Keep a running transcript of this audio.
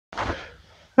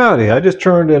Howdy, I just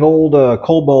turned an old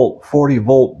Kobalt 40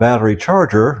 volt battery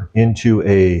charger into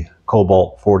a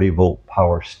Kobalt 40 volt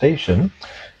power station,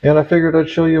 and I figured I'd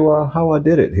show you how I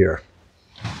did it here.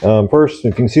 First, if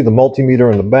you can see the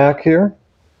multimeter in the back here,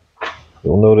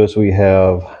 you'll notice we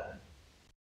have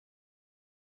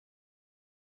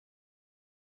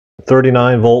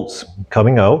 39 volts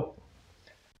coming out.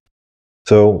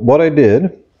 So what I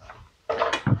did,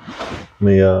 let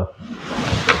me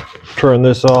turn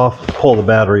this off, pull the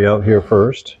battery out here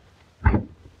first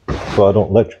so I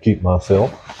don't electrocute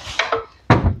myself.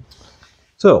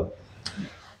 So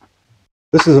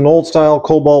this is an old style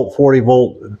Kobalt 40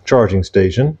 volt charging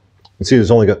station. You can see there's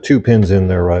only got 2 pins in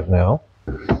there right now.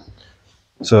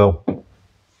 So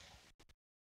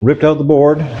ripped out the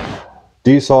board,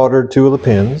 desoldered 2 of the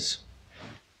pins.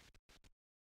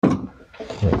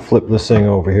 Flip this thing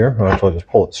over here. Actually, I'll just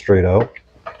pull it straight out.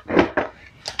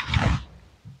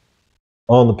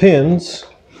 On the pins,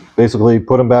 basically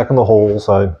put them back in the holes.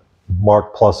 I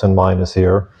marked plus and minus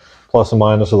here. Plus and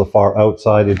minus are the far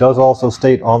outside. It does also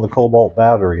state on the Kobalt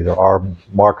battery, there are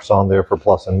marks on there for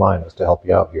plus and minus to help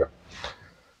you out here.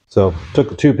 So took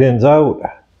the 2 pins out,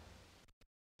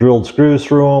 drilled screws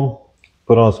through them,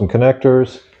 put on some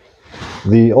connectors.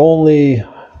 The only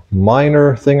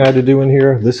minor thing I had to do in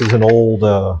here, this is an old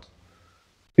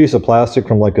piece of plastic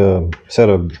from like a set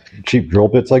of cheap drill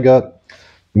bits I got.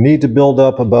 You need to build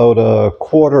up about a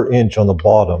 1/4 inch on the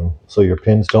bottom so your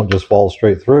pins don't just fall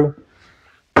straight through.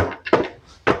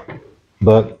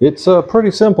 But it's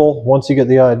pretty simple once you get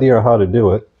the idea of how to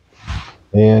do it.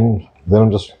 And then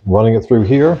I'm just running it through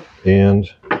here and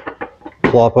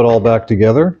plop it all back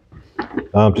together.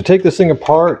 To take this thing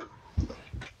apart,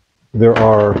 there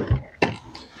are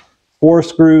 4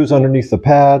 screws underneath the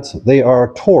pads. They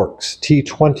are Torx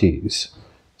T20s.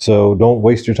 So don't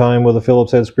waste your time with a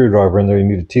Phillips head screwdriver in there. You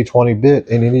need a T20 bit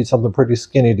and you need something pretty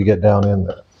skinny to get down in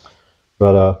there.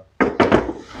 But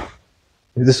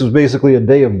this was basically a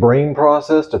day of brain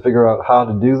process to figure out how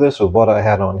to do this with what I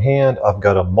had on hand. I've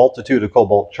got a multitude of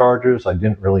Kobalt chargers. I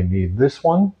didn't really need this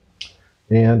one.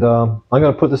 And I'm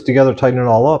going to put this together, tighten it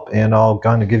all up, and I'll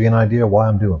kind of give you an idea why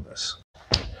I'm doing this.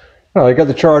 All right, I got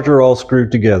the charger all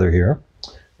screwed together here.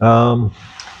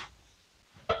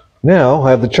 Now I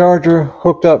have the charger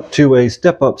hooked up to a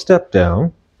step up, step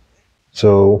down.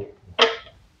 So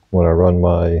when I run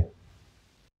my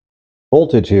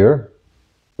voltage here,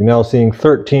 you're now seeing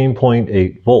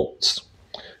 13.8 volts.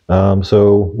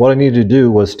 So what I needed to do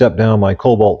was step down my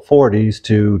Kobalt 40s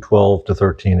to 12 to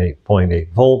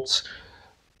 13.8 volts.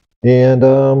 And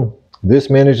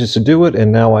this manages to do it,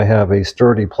 and now I have a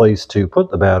sturdy place to put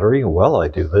the battery while I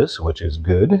do this, which is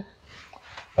good.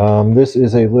 This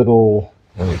is a little,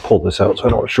 let me pull this out so I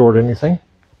don't short anything.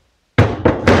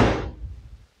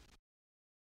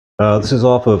 This is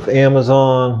off of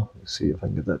Amazon. Let's see if I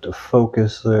can get that to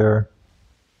focus there.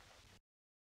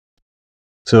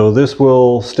 So this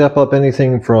will step up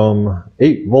anything from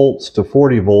 8 volts to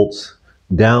 40 volts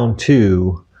down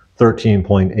to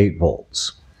 13.8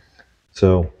 volts.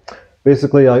 So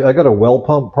basically I got a well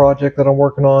pump project that I'm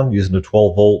working on using a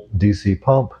 12 volt DC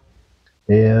pump,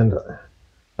 and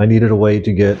I needed a way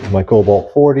to get my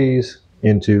Kobalt 40s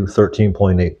into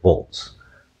 13.8 volts.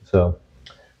 So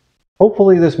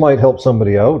hopefully this might help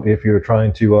somebody out if you're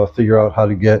trying to figure out how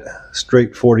to get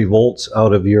straight 40 volts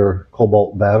out of your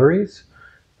Kobalt batteries.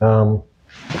 And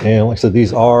like I said,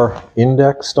 these are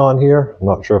indexed on here. I'm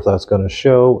not sure if that's going to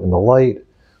show in the light,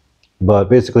 but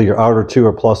basically your outer 2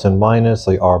 are plus and minus.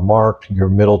 They are marked. Your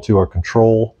middle 2 are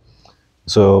control.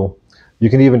 So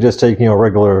you can even just take, a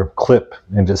regular clip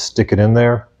and just stick it in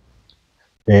there,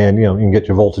 and you can get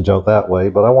your voltage out that way.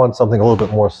 But I want something a little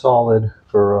bit more solid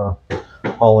for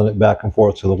hauling it back and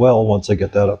forth to the well once I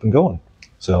get that up and going.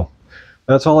 So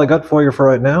that's all I got for you for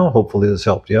right now. Hopefully this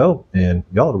helped you out, and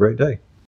y'all have a great day.